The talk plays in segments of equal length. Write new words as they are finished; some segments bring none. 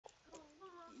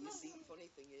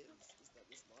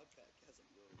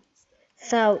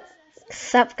So,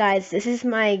 sup guys, this is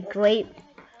my great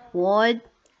ward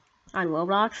on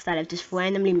Roblox that I've just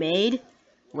randomly made.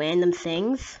 Random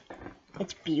things.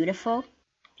 It's beautiful.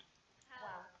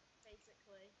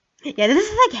 Yeah, this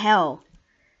is like hell.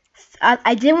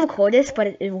 I did record this, but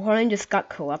it recording just got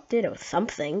corrupted or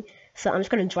something. So I'm just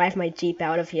gonna drive my Jeep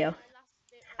out of here.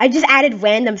 I just added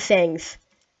random things.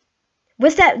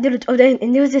 What's that? Oh,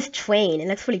 and there was this train, and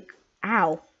that's really.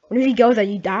 Ow. Whenever you go there,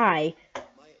 you die.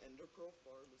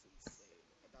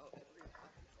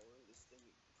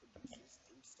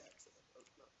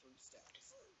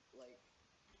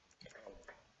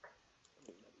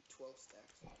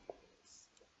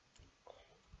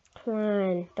 Come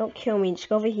on, don't kill me. Just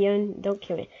go over here and don't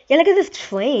kill me. Yeah, look at this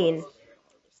train.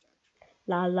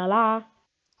 La la la.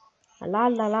 La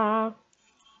la la.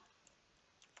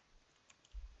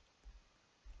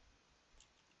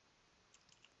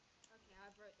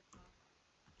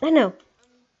 I know.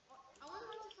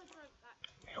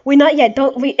 We're not yet.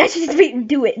 Don't wait. Actually, wait.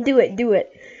 Do it. Do it. Do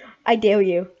it. I dare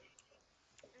you.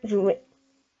 Wait.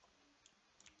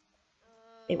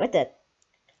 Wait. What the?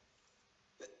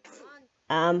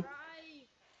 Um.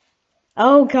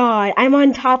 Oh God. I'm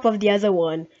on top of the other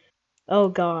one. Oh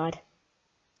God.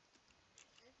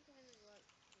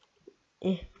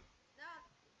 Eh.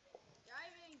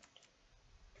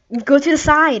 Go to the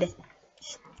side.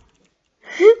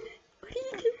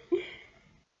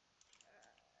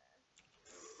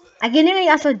 I can nearly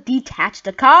also detach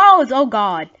the cows. Oh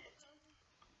God.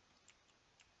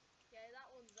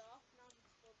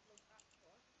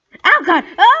 Oh God.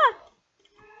 Ah!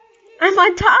 I'm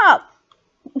on top.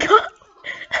 God.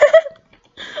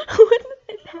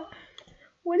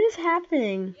 What is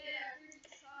happening?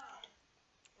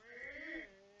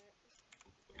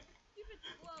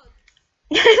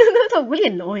 That's really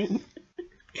annoying.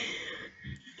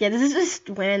 Yeah, this is just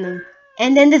random.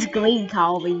 And then this green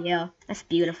car over here. That's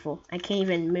beautiful. I can't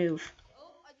even move.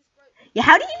 Yeah,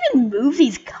 how do you even move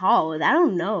these cars? I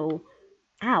don't know.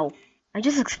 Ow. I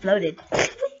just exploded.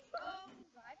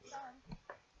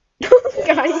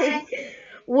 God,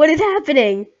 what is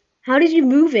happening? How did you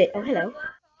move it? Oh, hello.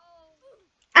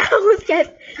 Ow, yes.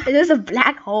 There's a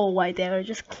black hole right there. It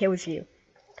just kills you.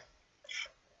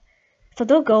 So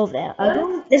don't go there.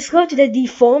 Let's go to the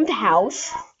deformed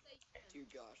house.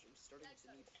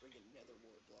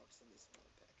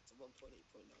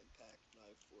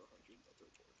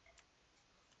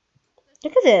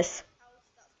 Look at this.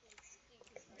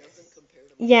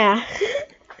 Yeah.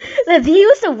 Look,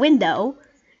 here's the window.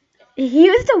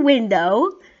 Here's the window.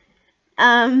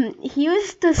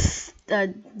 Here's this.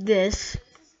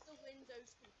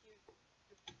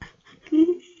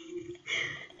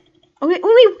 Oh, wait,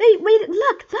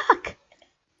 look.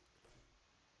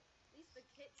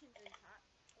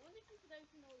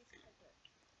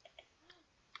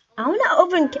 I want to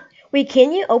open. Wait,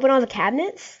 can you open all the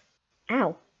cabinets?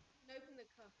 Ow.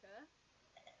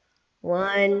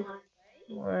 One.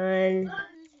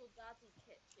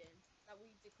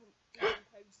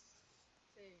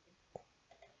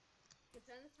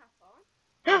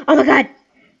 Oh my God.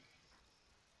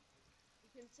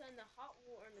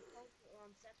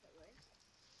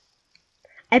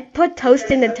 I put toast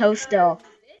in the toaster.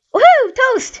 Woohoo!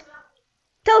 Toast!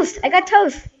 Toast! I got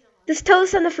toast! There's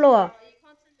toast on the floor.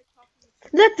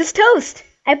 Look, there's toast!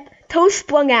 Toast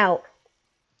sprung out.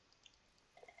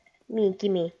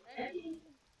 Gimme.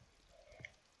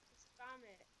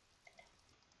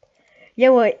 Yeah,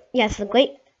 well, yes, the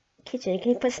great kitchen.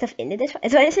 Can you put stuff into this?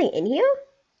 Is there anything in here?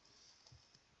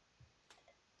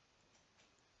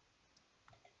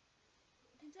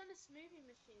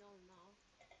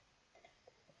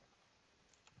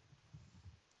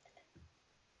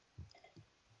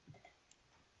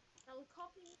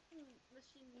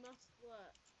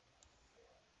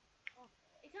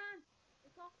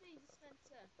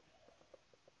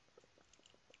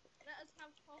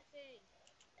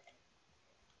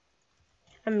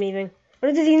 I'm leaving. What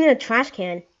if there's even a trash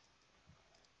can?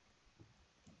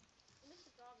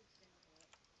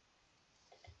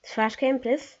 Trash can,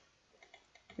 please?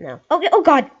 No. Okay, oh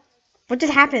God! What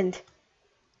just happened?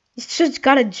 You just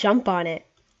gotta jump on it.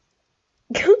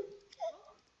 There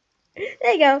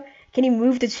you go. Can you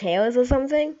move the chairs or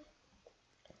something?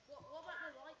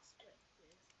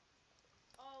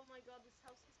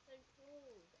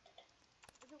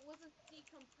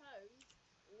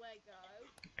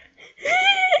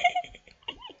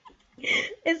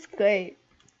 It's great.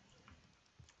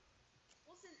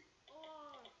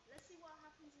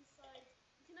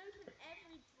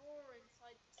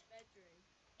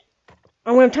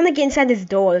 Oh, I'm trying to get inside this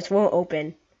door. This won't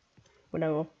open.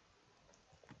 Whatever.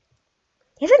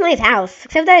 He has a nice house,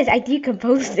 except that I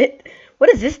decomposed it. What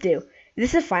does this do?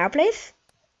 Is this a fireplace?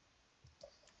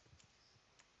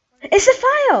 It's a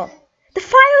fire! The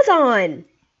fire's on!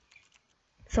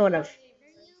 Sort of.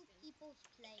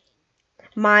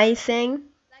 My thing?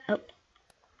 Oh,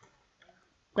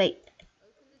 wait.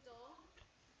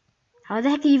 How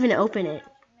the heck do you even open it?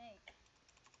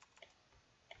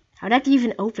 How the heck do you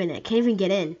even open it? Can't even get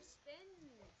in.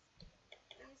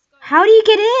 How do you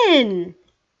get in?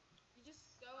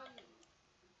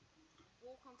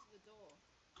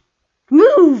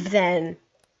 Move then.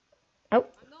 Oh.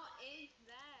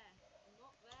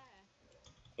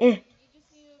 Eh.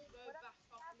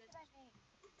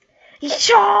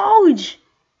 Charge!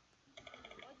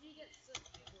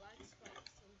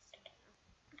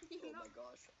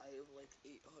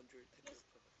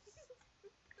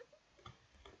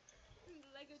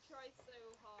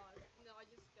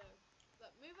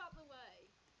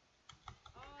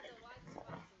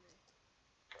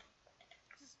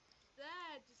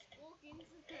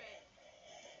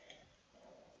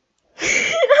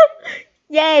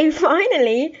 Yay,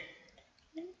 finally!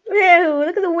 Whoa,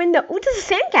 look at the window. Oh, this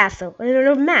is a sandcastle. A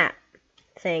little map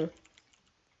thing.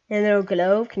 And a little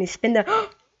globe. Can you spin the...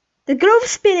 the globe's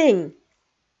spinning!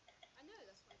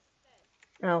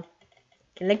 Oh.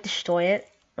 Can I, like, destroy it?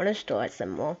 I want to destroy it some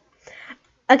more.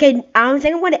 Okay, I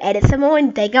think I'm going to edit some more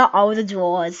and take out all the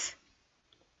drawers.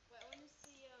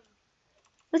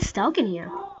 What's dark in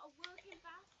here?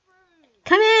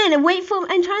 Come in and wait for...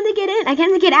 I'm trying to get in. I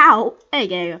can't get out. There you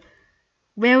go.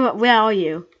 Where are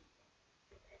you?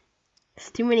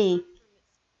 It's too many...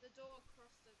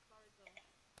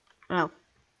 Oh.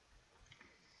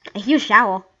 I hear a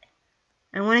shower.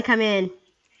 I want to come in.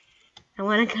 I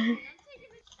want to come...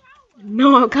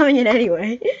 No, I'm coming in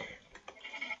anyway.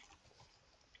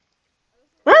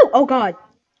 Whoa! Oh god.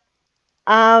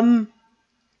 Well,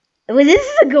 this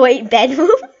is a great bedroom.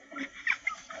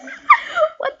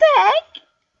 What the heck?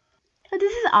 Oh,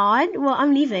 this is odd. Well,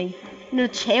 I'm leaving. No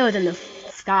chairs in the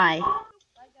sky.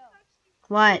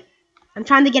 What? I'm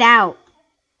trying to get out.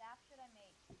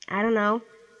 I don't know.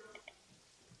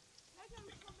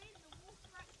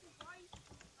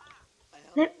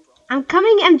 I'm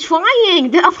coming. I'm trying.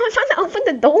 I'm trying to open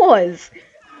the doors.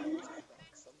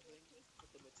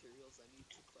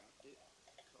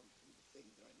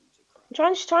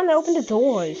 I'm just trying to open the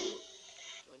doors.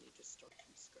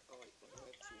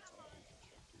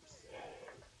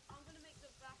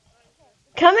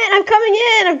 Come in. I'm coming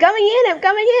in. I'm coming in. I'm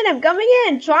coming in. I'm coming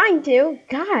in. Trying to.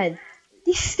 God.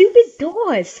 These stupid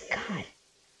doors. God.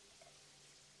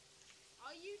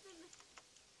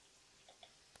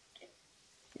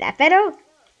 That better?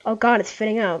 Oh god, it's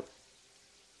fitting out.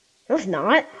 No, it's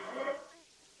not.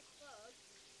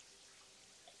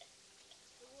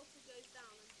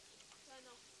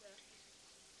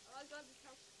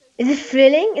 Is it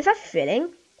filling? Is that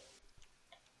filling?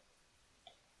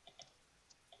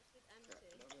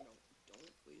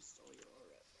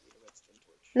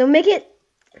 No, make it.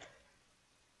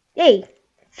 Yay.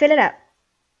 Fill it up.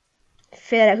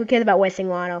 Fill it up. Who cares about wasting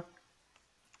water?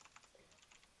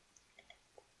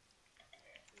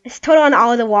 Let's turn on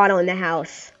all the water in the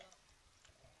house.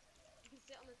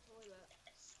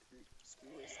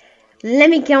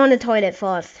 Let me get on the toilet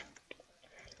first.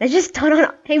 Let's just turn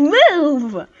on. Hey,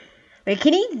 move! Wait,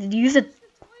 can he use it?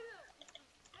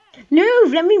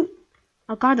 Move! Let me.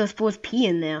 Oh god, there's supposed to pee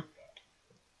in there.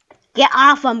 Get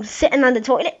off! I'm sitting on the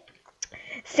toilet.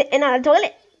 Sitting on the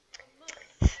toilet.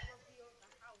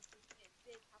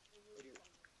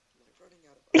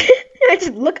 I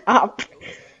just look up.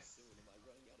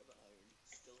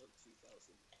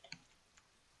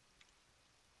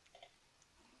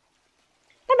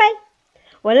 Bye bye.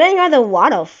 We're letting out the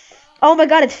water. Oh my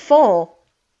god, it's full.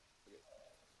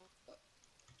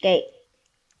 Okay.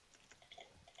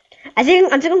 I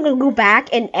think I'm gonna go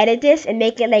back and edit this and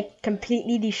make it like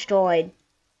completely destroyed.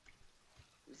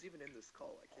 Who's even in this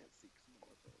call? I can't see.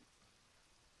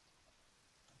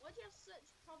 Why do you have such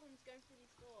problems going through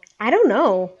these doors? I don't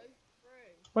know. Go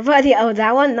through. What about the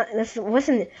that one? This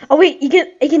wasn't. Oh wait, you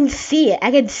can see it.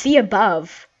 I can see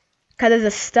above, cause of the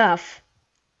stuff.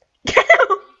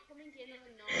 Coming in or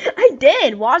not? I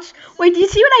did. Watch. Wait, do you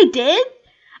see what I did?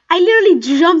 I literally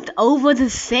jumped over the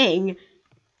thing.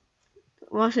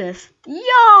 Watch this.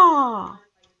 Yeah.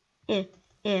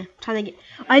 Yeah. Trying to get.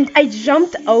 I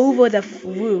jumped over the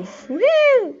roof.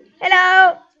 Woo!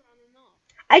 Hello.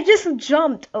 I just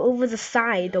jumped over the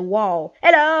side, the wall.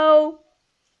 Hello.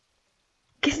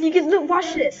 Cause you can look.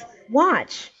 Watch this.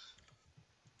 Watch.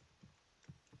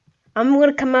 I'm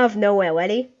gonna come out of nowhere.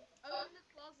 Ready? Open the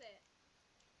closet.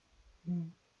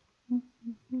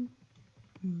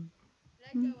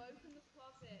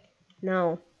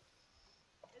 No.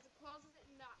 There's a closet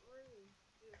in that room.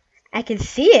 Ugh, I can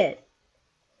see it.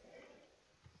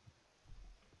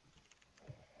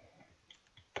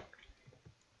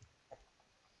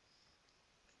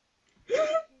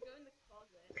 you can go in the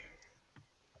closet.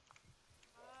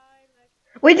 I like.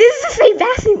 Wait, this is the same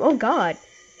bathroom. Oh god.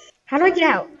 How do I get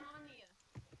out? Narnia.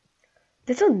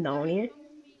 There's no Very Narnia.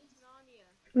 comfy Narnia.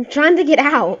 I'm trying to get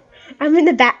out. I'm in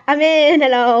the back. I'm in.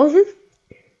 Hello.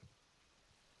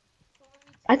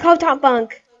 Probably I to call top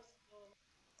bunk. close the door.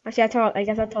 Actually, I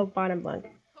guess I told bottom bunk.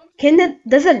 Come to Can this.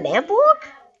 does a This lamp is work?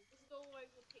 hell. This doorway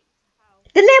will take you to hell.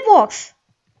 The lamp works.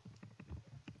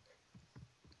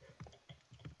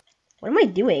 What am I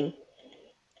doing?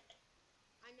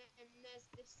 And there's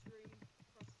this room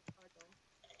across the corridor.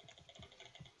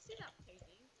 See that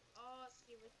painting? Oh, it's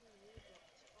the original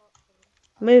Roblox art style.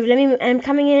 Move. Let me. I'm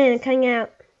coming in. I'm coming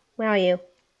out. Where are you?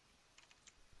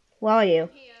 Where are you? I'm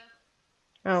here.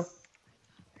 Oh.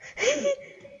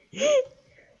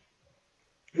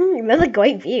 That's a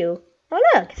great view. Oh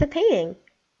look, it's a painting.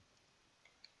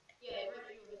 Yeah,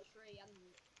 great view of the tree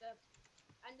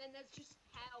and then there's just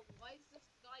hell. Why is the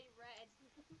sky red?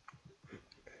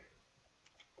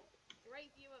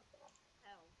 Great view of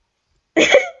hell.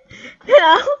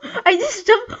 I just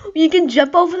jump. You can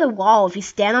jump over the wall if you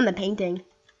stand on the painting.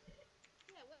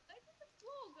 Yeah, where did the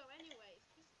floor go anyway?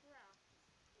 It's just grass.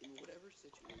 In whatever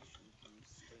situation can you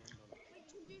stand on a Wait, you painting?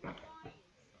 can do the blinds.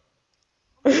 Oh my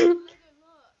god, Lego,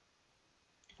 look.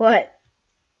 What?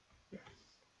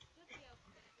 Should be able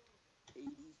to destroy it.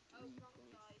 Oh, wrong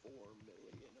side. 83.4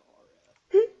 million RF.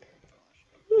 Oh my gosh,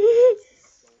 I hate this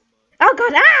so much. Oh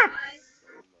god! Ah! So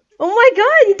much Oh fun. my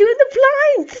god! You're doing the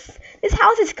blinds. This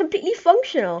house is completely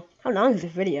functional. How long is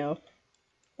this video?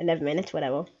 11 minutes,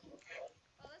 whatever.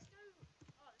 Oh, let's go.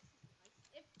 Oh, this is nice.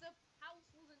 If the house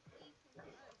wasn't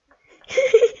decomposed.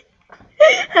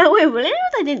 Wait, really?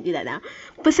 I didn't do that now.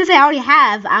 But since I already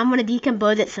have, I'm gonna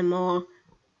decompose it some more.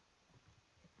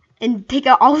 And take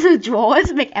out all the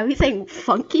drawers, make everything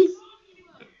funky.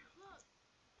 Barbecuer. Look.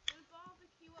 I'm gonna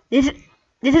barbecue up This some.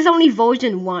 this is only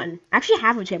version 1. I actually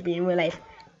have a champion in real life.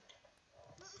 Look,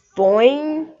 let's barbecue.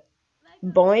 Boing.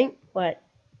 Lego. Boing. What?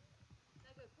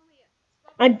 Lego, come here.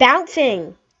 Let's I'm barbecue.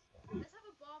 bouncing. Let's have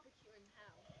a barbecue in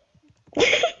hell.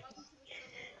 How Welcome to the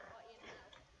Sunday party in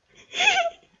hell.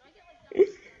 Can I get like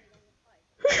damage standing on the pipe?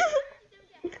 You don't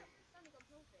get hurt from standing on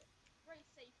top of it. Great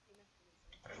safety mechanism.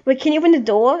 Wait, can you open the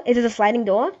door? Is it a sliding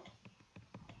door?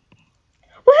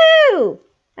 Woohoo!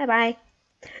 Bye bye.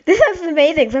 This is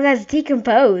amazing. So that's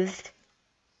decomposed.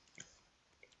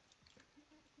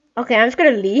 Okay, I'm just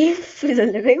gonna leave to the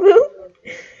living room.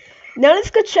 Now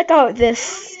let's go check out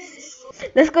this.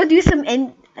 Let's go do some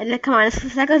come on,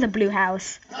 let's check out the blue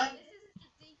house. This is the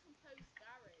decomposed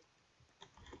garage.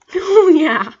 Oh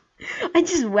yeah. I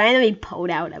just randomly pulled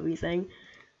out everything.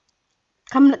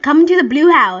 Come to the blue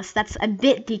house. That's a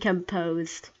bit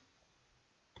decomposed.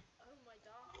 Oh, my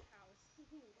dark house. Welcome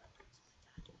to my dark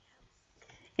house.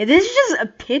 Yeah, this is just a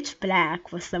pitch black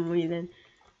for some reason.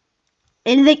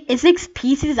 And it's like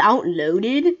pieces out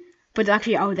loaded, but they're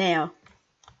actually all there.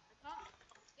 I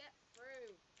can't get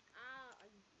through. Ah,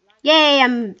 I'm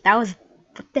lagging. Yay, that was,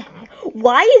 what the heck?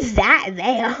 Why is that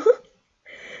there?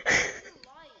 Where's the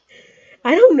light?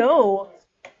 I don't know.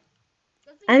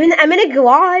 Good thing I'm in a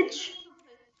garage.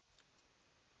 decomposed.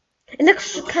 It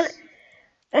looks kind of,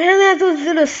 I don't have those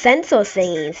little sensor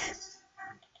thingies.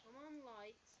 Come on,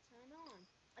 lights. Turn on.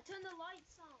 I turned the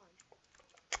lights on.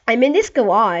 I'm in this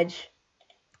garage.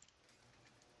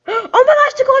 Oh my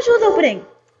gosh, the garage door's opening.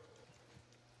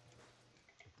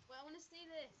 Wait, I want to see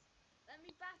this. Let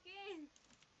me back in.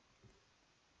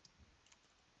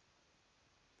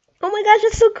 Oh my gosh,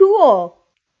 that's so cool.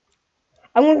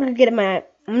 I'm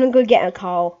gonna go get a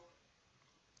call.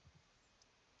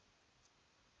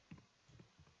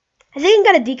 I think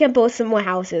I'm gonna decompose some more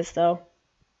houses though.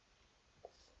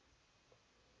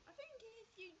 I think if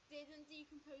you didn't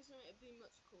decompose them, it'd be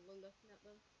much cooler looking at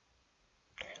them.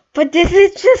 But this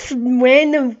is just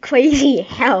random crazy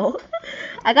hell.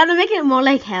 I gotta make it more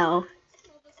like hell.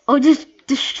 Another Or just stage.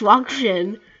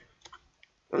 destruction.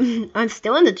 I'm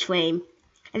still in the train.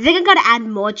 I think I gotta add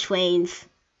more trains.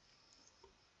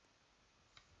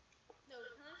 No,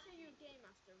 can I show you a game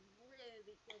master?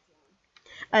 Really good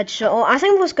one. Sure. I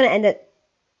think I was gonna end it.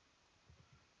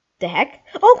 The heck?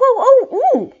 Oh, whoa,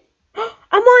 oh, ooh!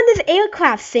 I'm on this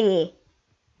aircraft thingy.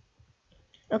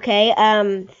 Okay,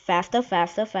 faster,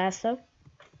 faster, faster.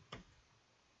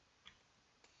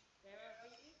 Where are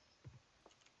you?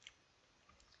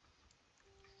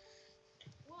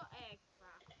 What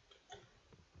aircraft?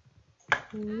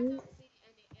 I don't see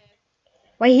any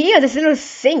aircraft. Right here, this little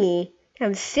thingy.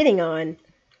 I'm sitting on.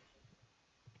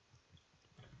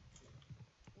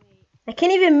 Wait. I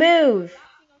can't even move.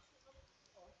 That thing I should look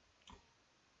for.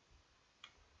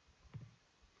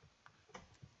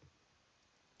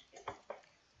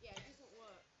 Yeah, it doesn't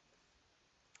work.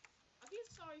 I feel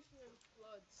sorry for them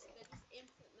floods. They're just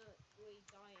infinitely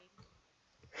dying.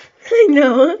 I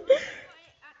know. How have you got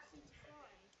it actually to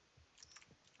fly?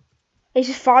 It's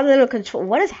just follow the little control.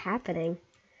 What is happening?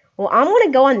 Well, I'm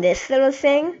gonna go on this little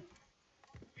thing.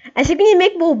 I think we need to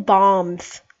make more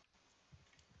bombs.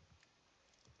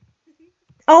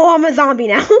 Oh, I'm a zombie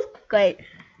now. Great.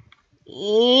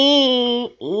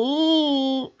 Oh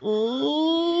no!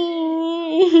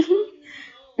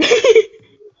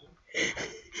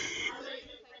 Sorry,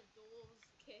 it's like a doll's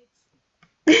kid.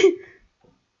 I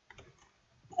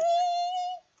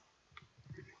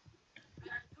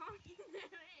can't get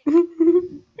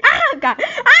in. Ah, God.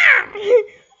 Ah!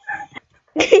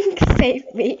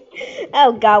 Save me.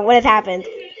 Oh, God, what has happened?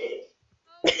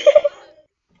 Oh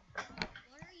god!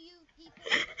 What are you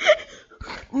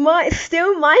people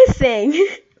Still my thing.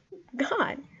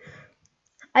 God.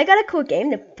 I got a cool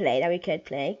game to play that we could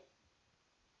play.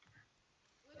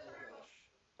 We're Oh gonna gosh.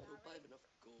 I hope I have enough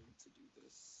gold to do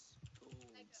this. Gold. we're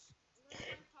gonna try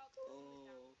and park this way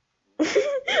down.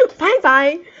 Oh. Bye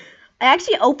bye. I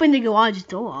actually opened the garage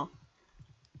door.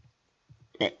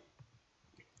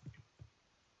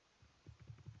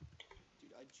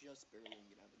 Dude, I just barely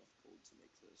even have enough gold to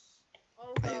make this.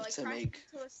 Oh I god, have I to crashed make.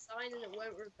 into a sign and it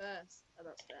won't reverse. Oh,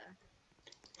 that's fair.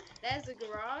 There's a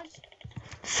garage.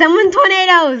 Summon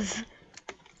tornadoes.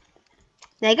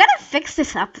 I gotta fix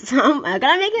this up some. I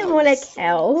gotta make it That more was like so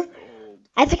hell. much gold.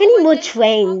 I think I need more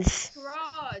trains.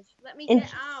 Garage. Let me And-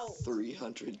 get out.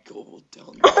 300 gold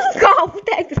down there. Oh, God, what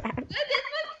the heck is that? Where did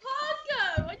my car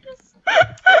go?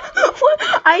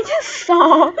 I just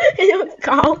saw your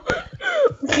car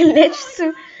glitch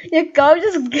through. Your car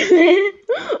just glitched.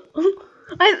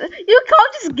 Your car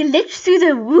just glitched through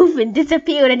the roof and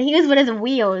disappeared, and he was one of the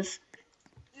wheels.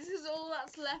 This is all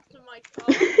that's left of my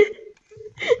car.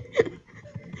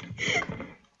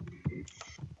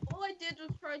 All I did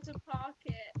was try to park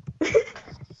it.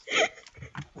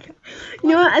 You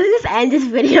know what? Let's just end this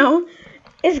video.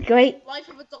 It's great. Life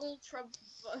of a Donald Trump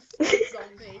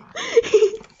zombie.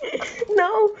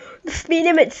 No, the speed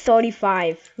limit's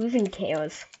 35. Who even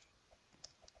cares?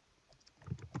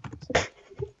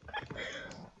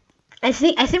 I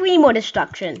think we need more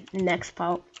destruction in the next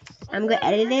part. I'm gonna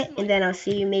edit it and then I'll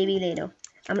see you maybe later.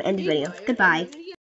 I'm gonna end the video. Goodbye.